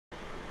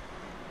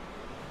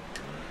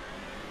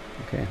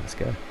Okay, let's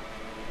go.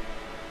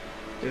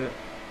 Do it.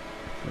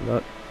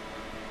 Look.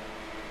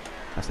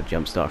 That's a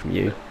jump start from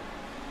you.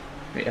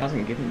 It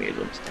hasn't given me a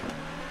jump start.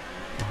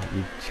 Oh,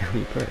 you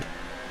jelly prick.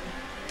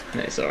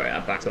 No, it's alright, I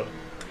backed up.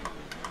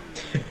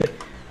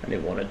 I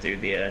didn't want to do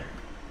the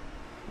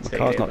My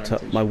car's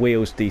not my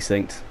wheel's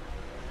desynced.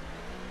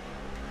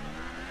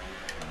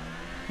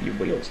 Your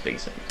wheel's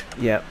decent.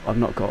 Yeah, I've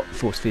not got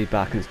force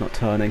feedback and it's not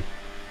turning.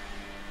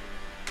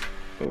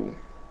 Oh.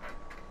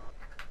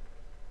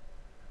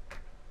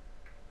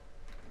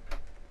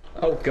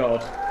 Oh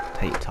god.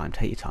 Take your time,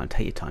 take your time,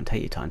 take your time,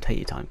 take your time, take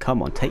your time.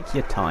 Come on, take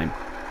your time.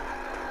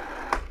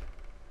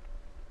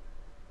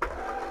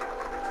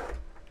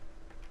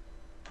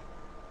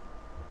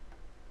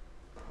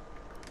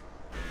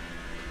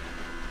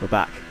 We're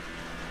back.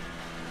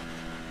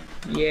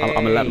 Yay.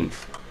 I'm 11th.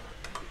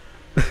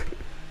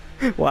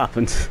 What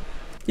happened?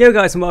 Yo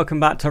guys, and welcome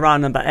back to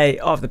round number 8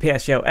 of the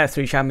Psgl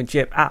F3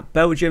 Championship at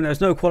Belgium.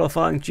 There's no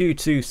qualifying due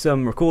to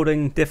some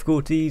recording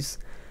difficulties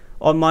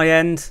on my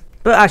end.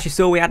 But as you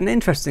saw, we had an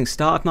interesting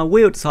start. My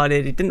wheel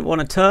decided it didn't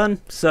want to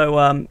turn,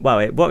 so well,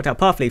 it worked out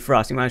perfectly for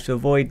us. We managed to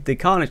avoid the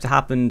carnage that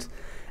happened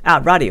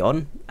at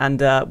Radion, and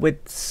we're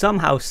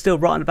somehow still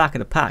right in the back of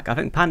the pack. I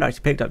think Panda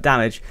actually picked up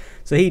damage,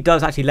 so he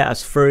does actually let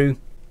us through.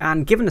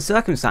 And given the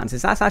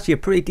circumstances, that's actually a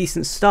pretty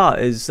decent start,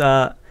 as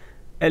at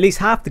least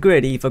half the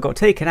grid either got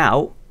taken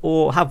out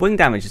or have wing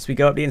damage as we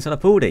go up the inside of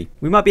Pooldy.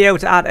 We might be able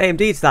to add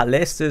AMD to that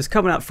list, as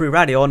coming up through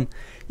Radion,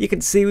 you can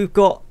see we've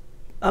got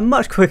a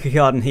much quicker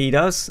car than he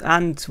does,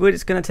 and we're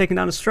just going to take him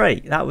down the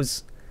straight. That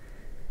was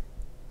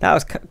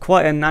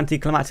quite an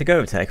anticlimactic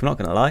overtake, I'm not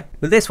going to lie.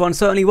 But this one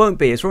certainly won't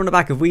be, as we're on the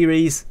back of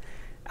Weeries,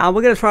 and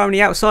we're going to try on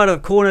the outside of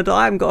a corner that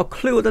I haven't got a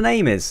clue what the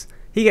name is.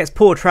 He gets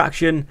poor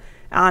traction,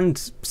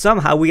 and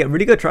somehow we get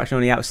really good traction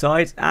on the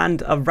outside,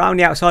 and around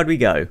the outside we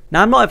go.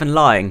 Now, I'm not even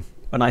lying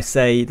when I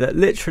say that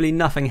literally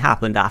nothing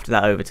happened after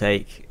that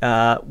overtake.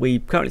 We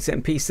currently sit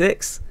in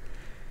P6,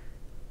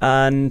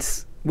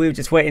 and we were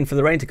just waiting for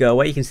the rain to go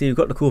away. You can see we've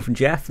got the call from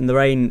Jeff, and the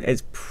rain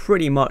is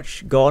pretty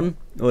much gone,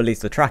 or at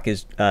least the track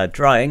is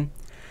drying.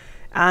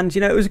 And,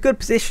 you know, it was a good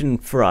position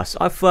for us.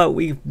 I felt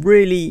we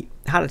really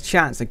had a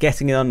chance of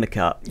getting an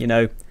undercut. You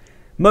know,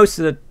 most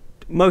of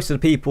the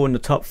people in the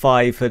top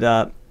 5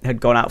 had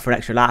gone out for an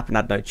extra lap and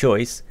had no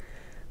choice.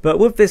 But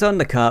with this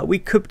undercut, we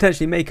could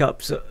potentially make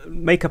up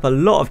a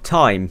lot of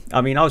time. I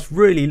mean, I was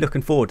really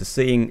looking forward to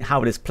seeing how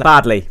this played.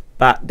 Badly,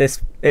 but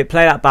it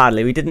played out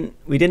badly. We didn't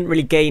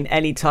really gain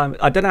any time.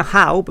 I don't know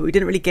how, but we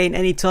didn't really gain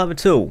any time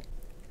at all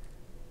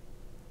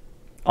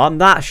on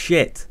that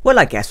shit. Well,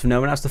 I guess with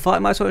no one else to fight, I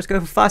might as well just go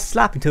for fastest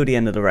lap until the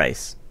end of the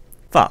race.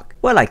 Fuck.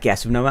 Well, I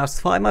guess with no one else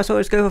to fight, I might as well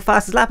just go for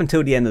fastest lap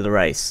until the end of the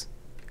race.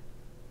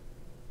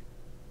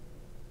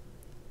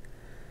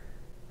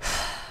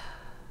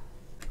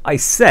 I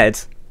said,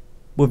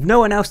 with no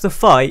one else to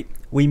fight,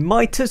 we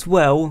might as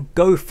well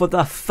go for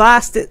the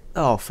fastest...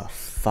 Oh, for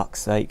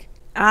fuck's sake.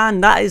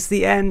 And that is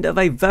the end of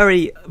a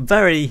very,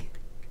 very,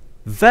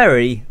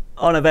 very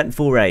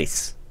uneventful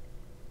race.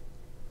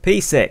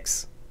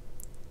 P6.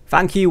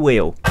 Thank you,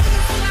 wheel.